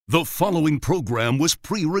The following program was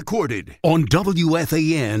pre-recorded. On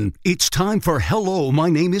WFAN, it's time for Hello, My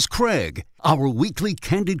Name is Craig, our weekly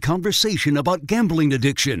candid conversation about gambling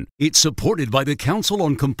addiction. It's supported by the Council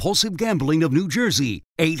on Compulsive Gambling of New Jersey,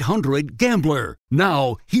 800-GAMBLER.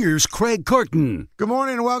 Now, here's Craig Carton. Good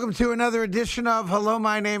morning and welcome to another edition of Hello,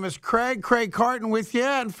 My Name is Craig. Craig Carton with you.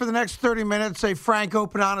 And for the next 30 minutes, a frank,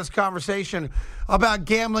 open, honest conversation about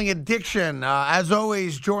gambling addiction. As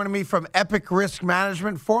always, joining me from Epic Risk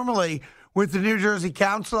Management, formerly with the New Jersey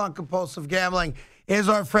Council on Compulsive Gambling, is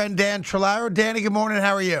our friend Dan Trillaro. Danny, good morning.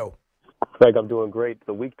 How are you? Craig, I'm doing great. It's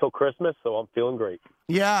a week till Christmas, so I'm feeling great.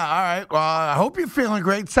 Yeah, all right. Well, I hope you're feeling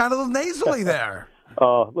great. Sound a little nasally there.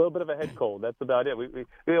 A little bit of a head cold. That's about it. We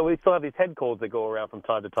still have these head colds that go around from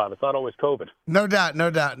time to time. It's not always COVID. No doubt.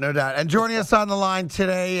 And joining us on the line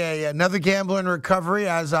today, another gambler in recovery,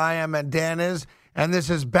 as I am and Dan is, and this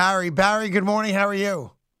is Barry. Barry, good morning. How are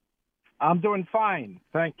you? I'm doing fine.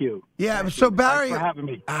 Thank you. Yeah, so Barry, thanks for having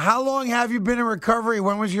me. How long have you been in recovery?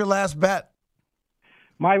 When was your last bet?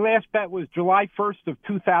 My last bet was July 1st of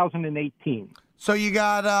 2018. So you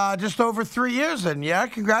got just over 3 years in, yeah?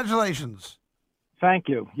 Congratulations. Thank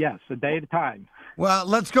you. Yes, a day at a time. Well,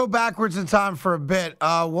 let's go backwards in time for a bit.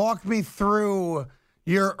 Walk me through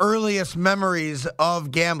your earliest memories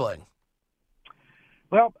of gambling.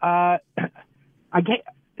 Well, I'm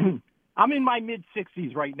in my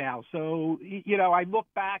mid-60s right now. So, I look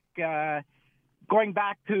back, going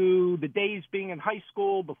back to the days being in high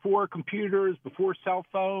school, before computers, before cell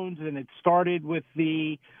phones, and it started with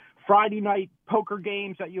the Friday night poker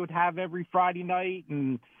games that you would have every Friday night.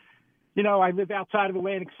 And, I live outside of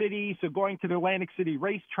Atlantic City, so going to the Atlantic City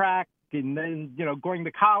racetrack and then, going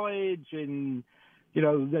to college and,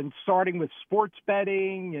 then starting with sports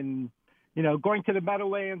betting and, going to the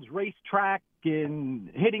Meadowlands racetrack and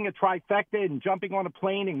hitting a trifecta and jumping on a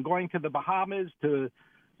plane and going to the Bahamas to,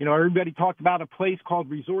 everybody talked about a place called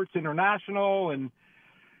Resorts International. And,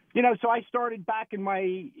 so I started back in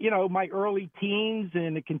my, my early teens,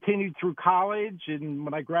 and it continued through college. And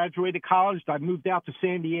when I graduated college, I moved out to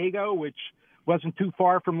San Diego, which wasn't too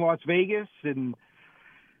far from Las Vegas, and,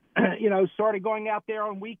 started going out there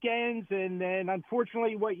on weekends. And then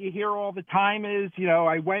unfortunately what you hear all the time is,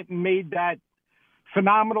 I went and made that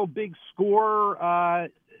phenomenal big score,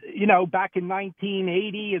 back in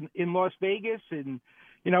 1980 in Las Vegas. And,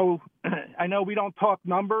 I know we don't talk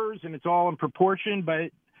numbers and it's all in proportion,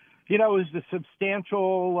 but, it was a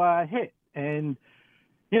substantial hit. And,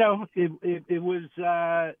 it was,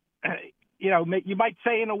 you might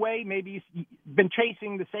say in a way, maybe you've been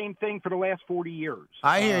chasing the same thing for the last 40 years.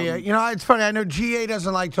 I hear you. It's funny. I know GA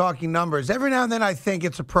doesn't like talking numbers. Every now and then I think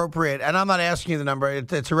it's appropriate, and I'm not asking you the number.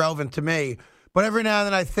 It's irrelevant to me. But every now and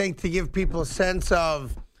then I think to give people a sense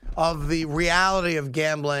of the reality of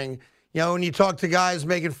gambling. When you talk to guys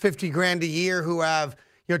making $50,000 a year who have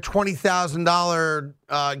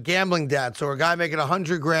 $20,000 gambling debts, or a guy making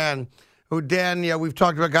 $100,000 who, Dan, we've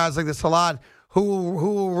talked about guys like this a lot, who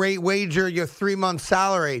will wager your 3-month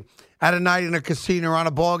salary at a night in a casino or on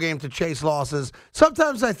a ball game to chase losses.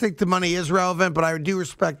 Sometimes I think the money is relevant, but I do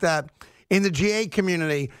respect that in the GA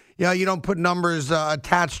community, you don't put numbers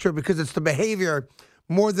attached to it because it's the behavior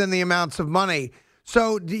more than the amounts of money.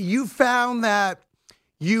 So you found that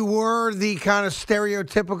you were the kind of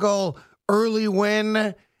stereotypical early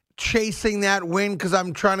win, chasing that win because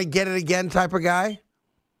I'm trying to get it again type of guy?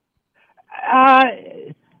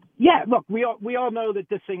 Yeah, look, we all know that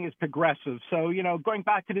this thing is progressive. So, going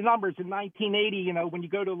back to the numbers, in 1980, when you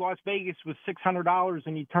go to Las Vegas with $600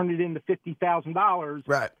 and you turn it into $50,000.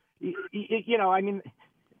 Right.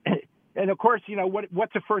 And of course,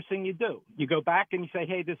 what's the first thing you do? You go back and you say,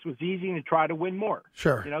 hey, this was easy, and you try to win more.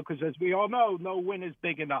 Sure. Because as we all know, no win is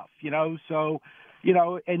big enough, So,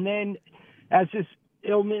 and then as this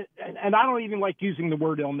illness, and I don't even like using the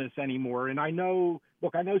word illness anymore. And I know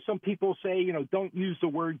some people say, don't use the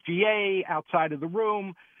word GA outside of the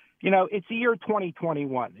room. It's the year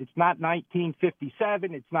 2021. It's not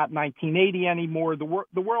 1957. It's not 1980 anymore. The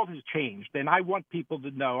world has changed, and I want people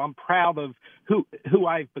to know I'm proud of who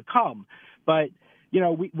I've become. But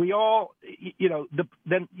we all,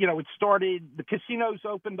 then it started. The casinos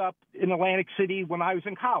opened up in Atlantic City when I was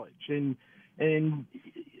in college, and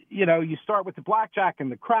you start with the blackjack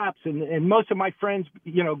and the craps, and most of my friends,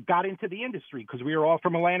 got into the industry because we were all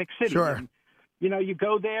from Atlantic City. Sure. And, you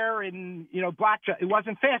go there and, blackjack, it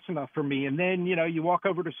wasn't fast enough for me. And then, you walk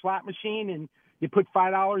over to a slot machine and you put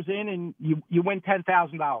 $5 in and you win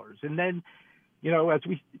 $10,000. And then,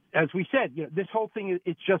 as we said, this whole thing,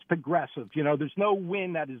 it's just progressive. There's no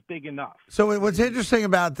win that is big enough. So what's interesting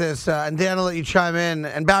about this, and Dan, I'll let you chime in,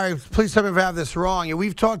 and Barry, please tell me if I have this wrong.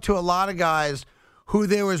 We've talked to a lot of guys who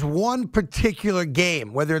there was one particular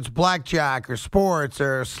game, whether it's blackjack or sports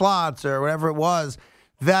or slots or whatever it was,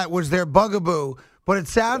 that was their bugaboo. But it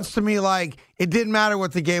sounds to me like it didn't matter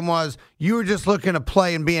what the game was. You were just looking to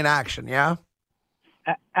play and be in action, yeah?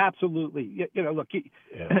 Absolutely. Look, it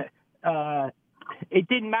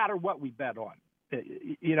didn't matter what we bet on.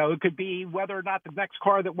 It could be whether or not the next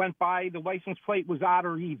car that went by, the license plate was odd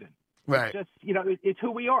or even. Right. It's just, it's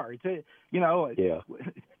who we are. It's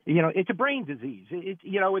it's a brain disease.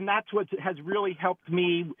 And that's what has really helped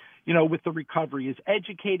me, with the recovery is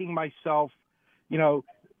educating myself.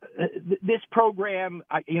 This program,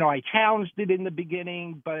 I challenged it in the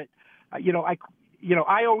beginning, but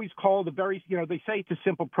I always call the very, they say it's a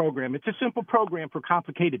simple program. It's a simple program for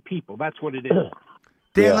complicated people. That's what it is.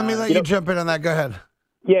 Dan, let me let you jump in on that. Go ahead.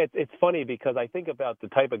 Yeah, it's funny because I think about the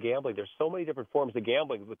type of gambling. There's so many different forms of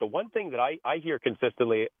gambling. But the one thing that I hear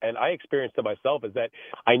consistently, and I experienced it myself, is that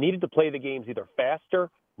I needed to play the games either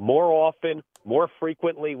faster, more often, more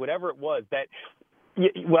frequently, whatever it was. That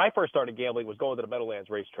when I first started gambling was going to the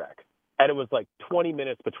Meadowlands racetrack. And it was like 20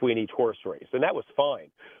 minutes between each horse race. And that was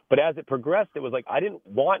fine. But as it progressed, it was like I didn't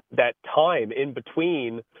want that time in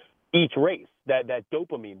between each race, that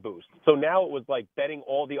dopamine boost. So now it was like betting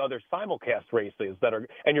all the other simulcast races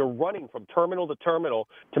and you're running from terminal to terminal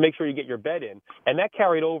to make sure you get your bet in. And that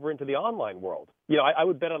carried over into the online world. I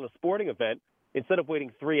would bet on a sporting event. Instead of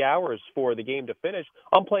waiting 3 hours for the game to finish,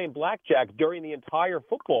 I'm playing blackjack during the entire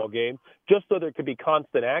football game just so there could be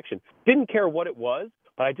constant action. Didn't care what it was,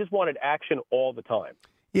 but I just wanted action all the time.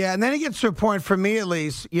 Yeah, and then it gets to a point, for me at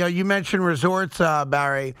least, you mentioned resorts,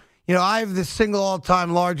 Barry. I have the single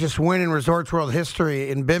all-time largest win in Resorts World history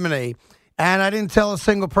in Bimini, and I didn't tell a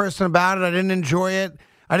single person about it. I didn't enjoy it.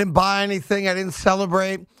 I didn't buy anything. I didn't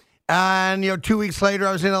celebrate. And, 2 weeks later,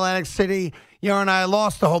 I was in Atlantic City, and I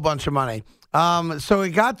lost a whole bunch of money. So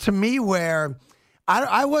it got to me where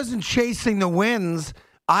I wasn't chasing the wins.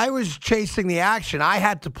 I was chasing the action. I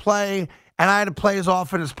had to play, and I had to play as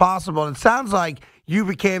often as possible. And it sounds like you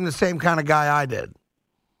became the same kind of guy I did.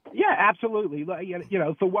 Yeah, absolutely.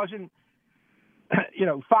 If it wasn't,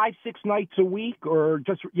 5-6 nights a week, or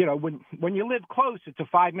just, when you live close, it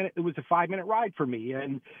was a 5-minute ride for me.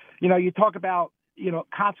 And, you talk about,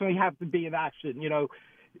 constantly have to be in action.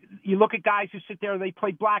 You look at guys who sit there, they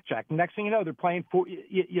play blackjack. Next thing you know, they're playing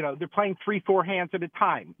they're playing 3-4 hands at a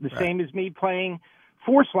time. The same as me playing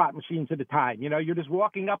 4 slot machines at a time. You're just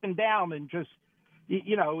walking up and down and just,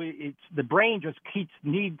 it's the brain just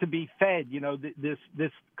need to be fed.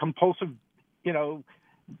 This compulsive,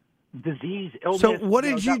 disease, illness. So what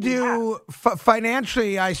did you do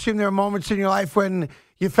financially? I assume there are moments in your life when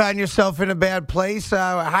you found yourself in a bad place.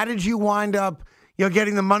 How did you wind up,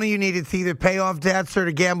 getting the money you needed to either pay off debts or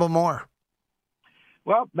to gamble more?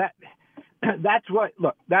 Well, that's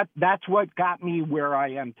what got me where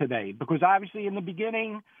I am today. Because obviously in the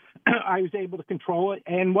beginning, I was able to control it.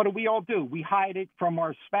 And what do we all do? We hide it from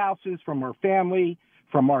our spouses, from our family,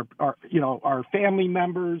 from our family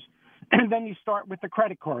members. And then you start with the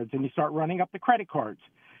credit cards, and you start running up the credit cards.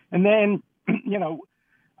 And then,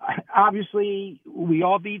 obviously we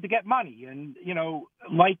all need to get money. And,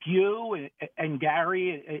 like you and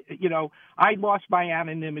Gary, I lost my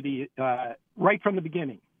anonymity right from the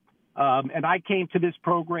beginning. And I came to this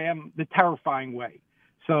program the terrifying way.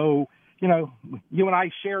 So, you and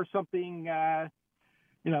I share something,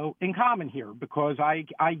 in common here, because I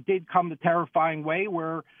did come the terrifying way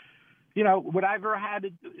where, whatever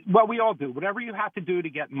we all do, whatever you have to do to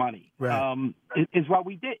get money, right. is what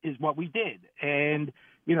we did. And,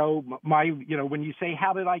 when you say,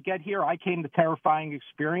 how did I get here? I came the terrifying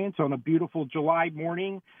experience on a beautiful July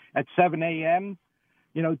morning at 7 a.m.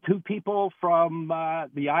 2 people from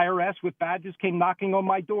the IRS with badges came knocking on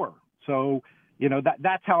my door. So,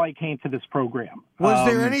 that's how I came to this program. Was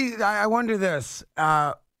there any, I wonder this,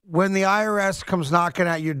 when the IRS comes knocking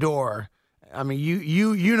at your door, I mean,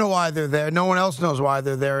 you know why they're there. No one else knows why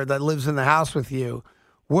they're there that lives in the house with you.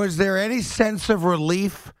 Was there any sense of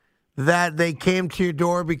relief that they came to your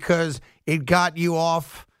door because it got you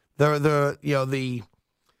off that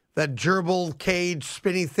gerbil cage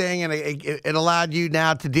spinny thing, and it allowed you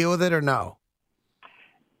now to deal with it, or no?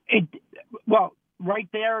 Well, right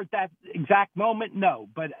there at that exact moment, no.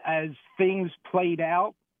 But as things played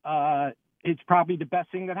out, it's probably the best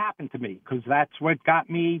thing that happened to me, because that's what got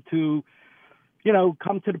me to,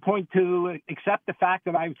 come to the point to accept the fact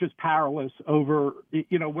that I was just powerless over,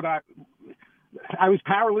 I was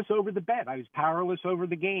powerless over the bet. I was powerless over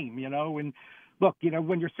the game, and look,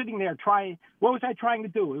 when you're sitting there what was I trying to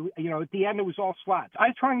do? At the end, it was all slots. I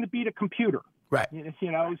was trying to beat a computer. Right.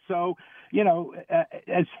 So,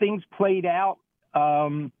 as things played out,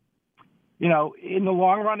 in the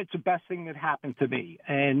long run, it's the best thing that happened to me.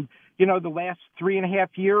 And, the last 3.5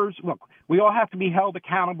 years, look, we all have to be held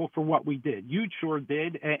accountable for what we did. You sure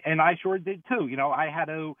did, and I sure did too. I had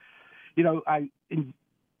to, was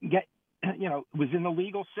in the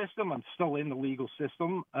legal system. I'm still in the legal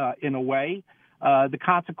system in a way. The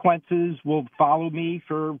consequences will follow me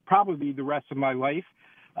for probably the rest of my life.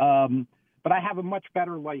 But I have a much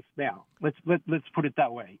better life now. Let's put it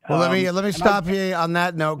that way. Well, let me stop you on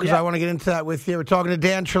that note because I want to get into that with you. We're talking to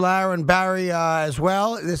Dan Trillaro and Barry as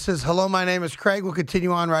well. This is Hello, My Name is Craig. We'll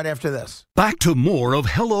continue on right after this. Back to more of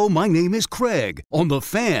Hello, My Name is Craig on The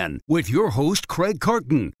Fan with your host, Craig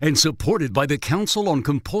Carton, and supported by the Council on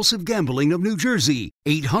Compulsive Gambling of New Jersey,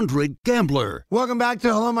 800-GAMBLER. Welcome back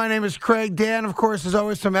to Hello, My Name is Craig. Dan, of course, is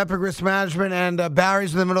always from Epic Risk Management, and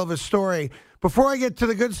Barry's in the middle of his story. Before I get to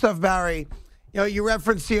the good stuff, Barry, you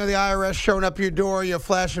referenced, the IRS showing up your door,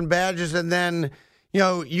 flashing badges, and then,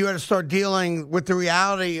 you had to start dealing with the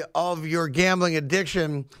reality of your gambling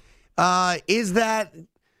addiction. Is that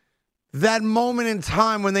moment in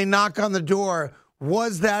time when they knock on the door,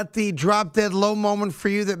 was that the drop-dead low moment for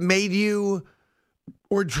you that made you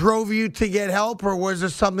or drove you to get help, or was there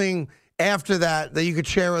something after that you could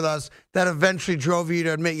share with us that eventually drove you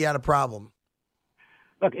to admit you had a problem?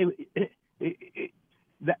 Look,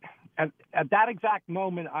 at that exact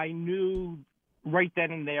moment, I knew right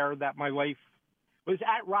then and there that my life was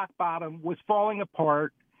at rock bottom, was falling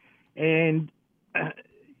apart. And,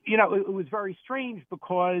 it was very strange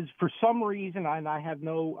because for some reason, and I have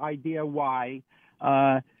no idea why,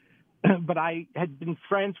 but I had been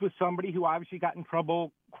friends with somebody who obviously got in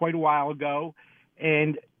trouble quite a while ago.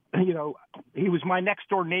 And he was my next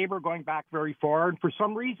door neighbor going back very far. And for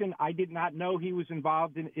some reason, I did not know he was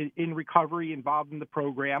involved in recovery, involved in the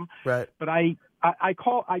program. Right. But I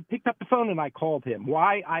picked up the phone and I called him.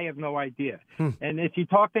 Why? I have no idea. And if you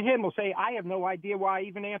talk to him, he'll say, I have no idea why I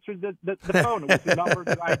even answered the phone. It was the number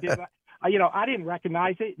that I did. I didn't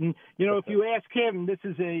recognize it. And, if you ask him, this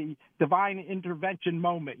is a divine intervention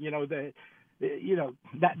moment,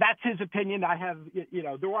 that's his opinion. I have,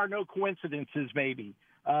 there are no coincidences maybe.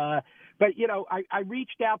 But I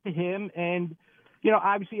reached out to him and,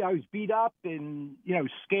 obviously I was beat up and,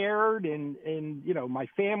 scared and, my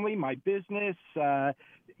family, my business, I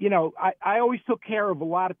always took care of a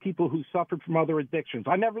lot of people who suffered from other addictions.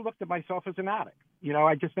 I never looked at myself as an addict.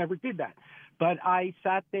 I just never did that. But I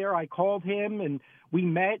sat there, I called him and we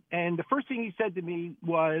met. And the first thing he said to me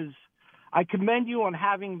was, I commend you on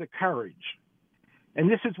having the courage. And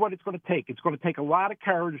this is what it's going to take. It's going to take a lot of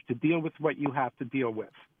courage to deal with what you have to deal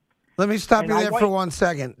with. Let me stop you there for 1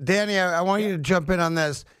 second. Danny, I want you to jump in on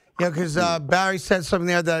this, because Barry said something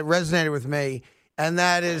there that resonated with me, and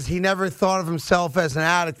that is he never thought of himself as an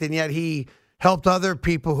addict, and yet he helped other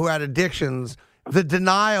people who had addictions. The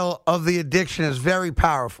denial of the addiction is very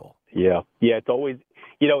powerful. Yeah, it's always,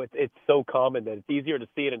 it's so common that it's easier to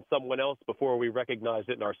see it in someone else before we recognize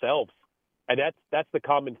it in ourselves. And that's the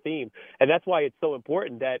common theme. And that's why it's so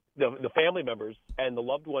important that the family members and the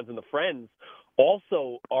loved ones and the friends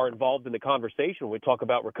also are involved in the conversation when we talk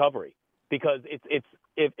about recovery. Because it's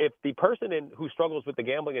if the person who struggles with the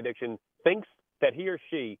gambling addiction thinks that he or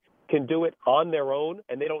she can do it on their own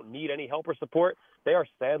and they don't need any help or support, they are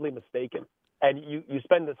sadly mistaken. And you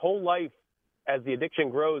spend this whole life as the addiction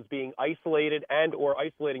grows being isolated and or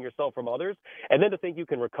isolating yourself from others. And then to think you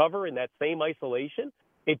can recover in that same isolation,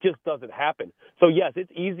 it just doesn't happen. So, yes,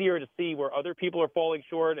 it's easier to see where other people are falling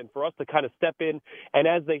short and for us to kind of step in and,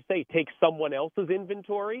 as they say, take someone else's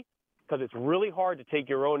inventory, because it's really hard to take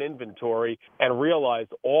your own inventory and realize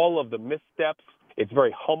all of the missteps. It's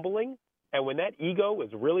very humbling. And when that ego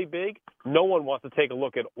is really big, no one wants to take a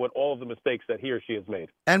look at what all of the mistakes that he or she has made.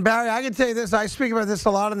 And, Barry, I can tell you this. I speak about this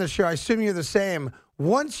a lot on the show. I assume you're the same.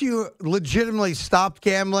 Once you legitimately stopped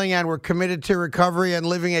gambling and were committed to recovery and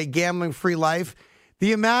living a gambling-free life,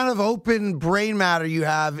 the amount of open brain matter you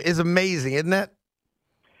have is amazing, isn't it?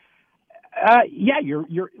 Yeah,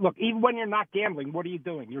 you're look, even when you're not gambling, what are you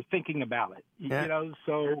doing? You're thinking about it. Yeah.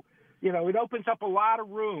 So it opens up a lot of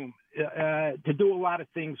room to do a lot of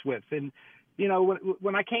things with. And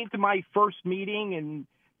when I came to my first meeting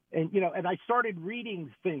and I started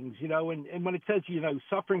reading things, and when it says,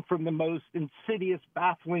 suffering from the most insidious,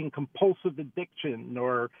 baffling, compulsive addiction,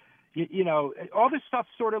 or all this stuff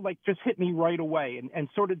sort of like just hit me right away and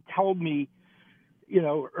sort of told me,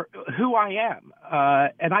 who I am.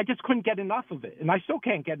 And I just couldn't get enough of it. And I still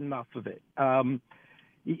can't get enough of it.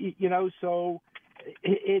 So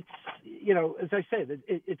it's, as I said,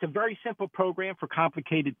 it's a very simple program for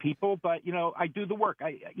complicated people, but, I do the work.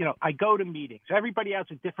 I go to meetings. Everybody has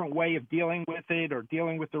a different way of dealing with it or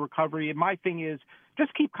dealing with the recovery. And my thing is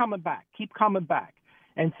just keep coming back.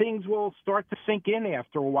 And things will start to sink in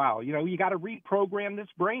after a while. You got to reprogram this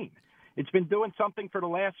brain. It's been doing something for the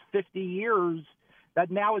last 50 years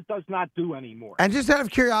that now it does not do anymore. And just out of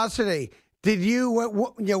curiosity, did you,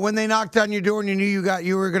 when they knocked on your door and you knew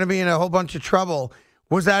you were going to be in a whole bunch of trouble,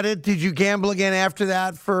 was that it? Did you gamble again after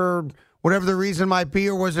that for whatever the reason might be,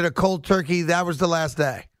 or was it a cold turkey? That was the last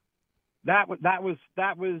day. That was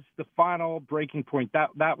the final breaking point.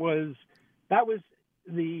 That was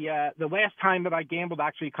the last time that I gambled.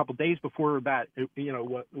 Actually, a couple days before that,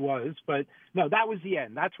 what was. But no, that was the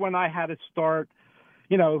end. That's when I had to start,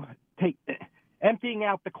 emptying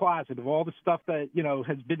out the closet of all the stuff that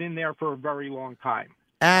has been in there for a very long time.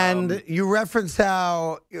 And you referenced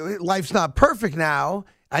how life's not perfect now,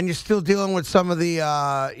 and you're still dealing with some of the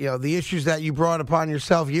the issues that you brought upon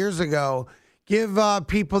yourself years ago. Give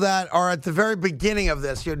people that are at the very beginning of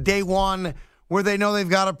this, day one, where they know they've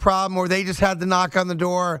got a problem, or they just had to knock on the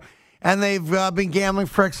door, and they've been gambling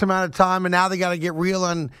for X amount of time, and now they got to get real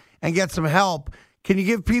and get some help. Can you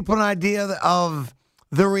give people an idea of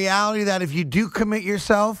the reality that if you do commit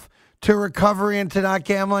yourself to recovery and to not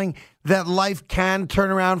gambling, that life can turn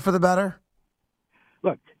around for the better?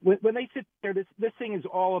 Look, when they sit there, this thing is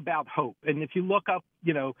all about hope. And if you look up,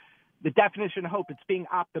 the definition of hope, it's being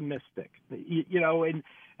optimistic,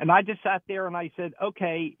 and I just sat there and I said,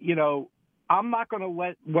 okay, I'm not going to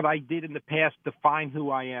let what I did in the past define who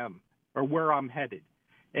I am or where I'm headed.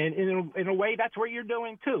 And in a way, that's what you're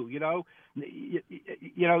doing too,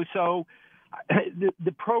 so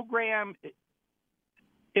the program,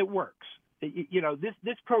 it works.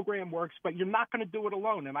 This program works, but you're not going to do it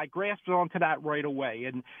alone. And I grasped onto that right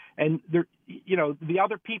away. And there, the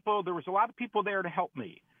other people, there was a lot of people there to help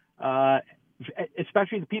me,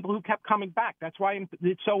 especially the people who kept coming back. That's why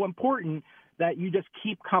it's so important that you just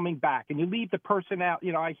keep coming back and you leave the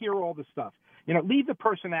personality. I hear all this stuff. Leave the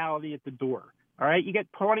personality at the door. All right. You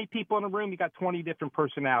get 20 people in a room. You got 20 different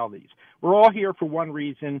personalities. We're all here for one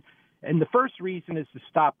reason. And the first reason is to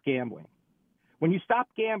stop gambling. When you stop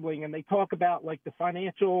gambling, and they talk about like the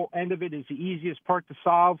financial end of it is the easiest part to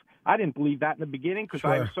solve, I didn't believe that in the beginning because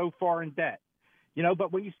I was so far in debt.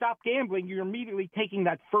 But when you stop gambling, you're immediately taking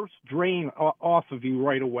that first drain off of you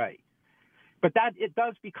right away. But that it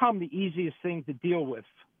does become the easiest thing to deal with.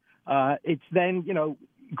 It's then,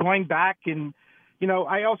 going back and,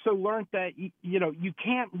 I also learned that, you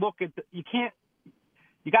can't look at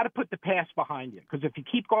you got to put the past behind you, because if you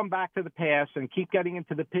keep going back to the past and keep getting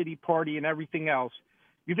into the pity party and everything else,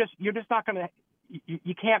 you're just not going to,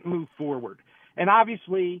 you can't move forward. And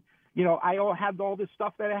obviously, I had all this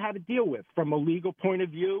stuff that I had to deal with from a legal point of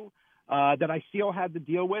view that I still had to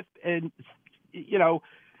deal with. And,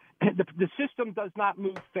 the system does not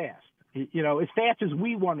move fast, as fast as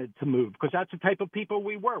we wanted to move, because that's the type of people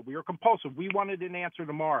we were. We were compulsive. We wanted an answer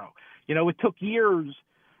tomorrow. It took years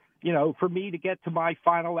for me to get to my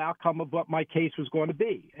final outcome of what my case was going to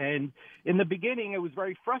be. And in the beginning, it was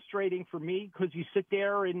very frustrating for me because you sit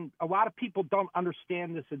there and a lot of people don't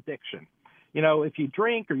understand this addiction. If you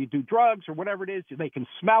drink or you do drugs or whatever it is, they can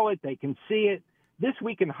smell it, they can see it. This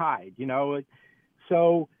we can hide,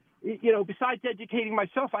 So, besides educating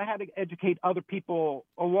myself, I had to educate other people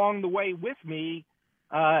along the way with me,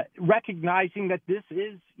 recognizing that this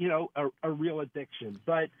is, a real addiction.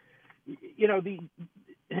 But,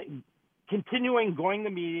 continuing going to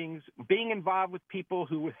meetings, being involved with people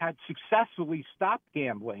who had successfully stopped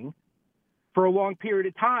gambling for a long period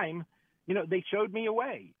of time, they showed me a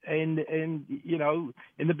way. And in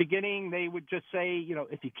the beginning, they would just say,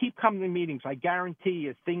 if you keep coming to meetings, I guarantee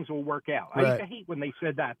you things will work out. Right. I used to hate when they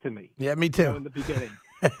said that to me. Yeah, me too. In the beginning,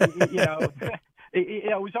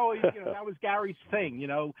 it was always, that was Gary's thing.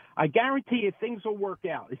 I guarantee you things will work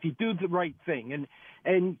out if you do the right thing.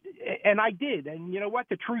 And I did. And you know what?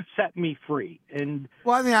 The truth set me free. And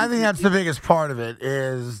well, I think that's the biggest part of it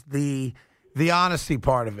is the honesty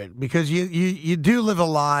part of it, because you do live a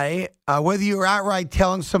lie, whether you're outright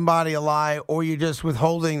telling somebody a lie or you're just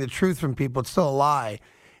withholding the truth from people, it's still a lie.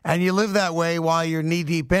 And you live that way while you're knee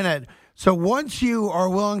deep in it. So once you are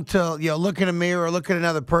willing to, look in a mirror or look at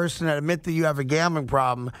another person and admit that you have a gambling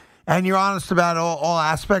problem, and you're honest about all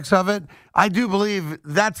aspects of it, I do believe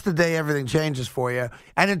that's the day everything changes for you.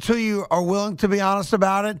 And until you are willing to be honest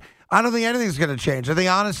about it, I don't think anything's going to change. I think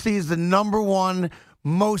honesty is the number one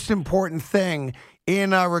most important thing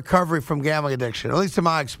in recovery from gambling addiction, at least in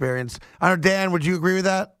my experience. I know, Dan, would you agree with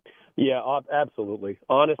that? Yeah, absolutely.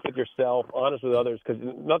 Honest with yourself, honest with others, because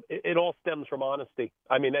it all stems from honesty.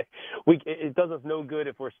 I mean, it does us no good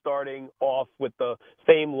if we're starting off with the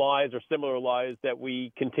same lies or similar lies that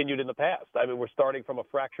we continued in the past. I mean, we're starting from a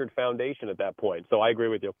fractured foundation at that point. So I agree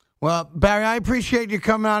with you. Well, Barry, I appreciate you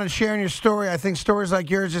coming on and sharing your story. I think stories like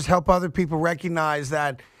yours just help other people recognize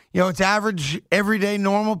that, it's average, everyday,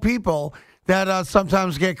 normal people that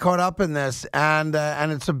sometimes get caught up in this, and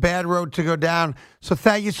it's a bad road to go down. So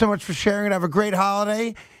thank you so much for sharing it. Have a great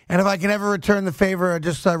holiday, and if I can ever return the favor,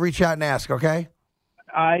 just reach out and ask, okay?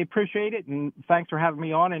 I appreciate it, and thanks for having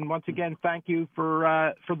me on. And once again, thank you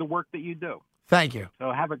for the work that you do. Thank you.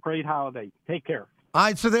 So have a great holiday. Take care. All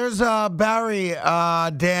right, so there's Barry,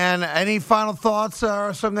 Dan. Any final thoughts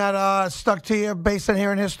or something that stuck to you based on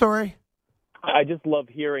hearing his story? I just love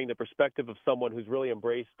hearing the perspective of someone who's really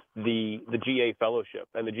embraced the GA fellowship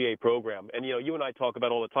and the GA program. And, you and I talk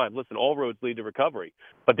about all the time, listen, all roads lead to recovery.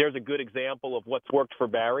 But there's a good example of what's worked for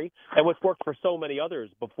Barry and what's worked for so many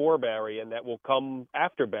others before Barry and that will come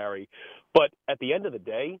after Barry. But at the end of the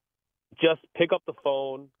day, just pick up the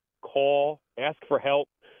phone, call, ask for help.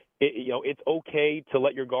 It's okay to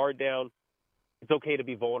let your guard down. It's okay to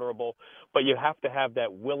be vulnerable. But you have to have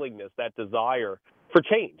that willingness, that desire for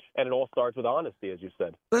change, and it all starts with honesty, as you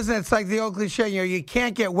said. Listen, it's like the old cliche, you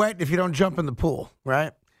can't get wet if you don't jump in the pool,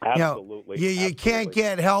 right? Absolutely. You can't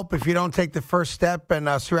get help if you don't take the first step and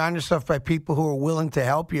surround yourself by people who are willing to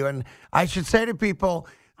help you. And I should say to people,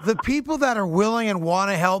 the people that are willing and want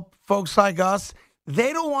to help folks like us,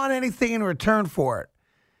 they don't want anything in return for it.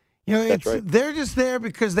 That's right. They're just there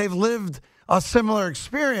because they've lived a similar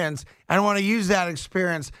experience and want to use that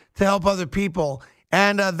experience to help other people.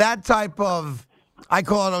 And that type of, I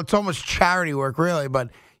call it's almost charity work, really,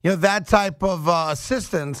 but that type of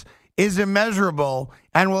assistance is immeasurable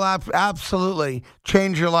and will absolutely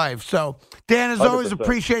change your life. So, Dan, as 100%. always,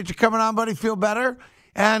 appreciate you coming on, buddy. Feel better,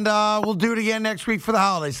 and we'll do it again next week for the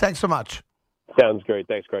holidays. Thanks so much. Sounds great.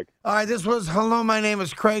 Thanks, Craig. All right, this was Hello, My Name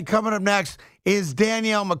is Craig. Coming up next is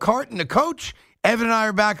Danielle McCartan, the coach. Evan and I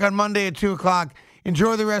are back on Monday at 2 o'clock.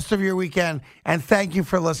 Enjoy the rest of your weekend, and thank you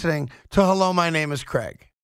for listening to Hello, My Name is Craig.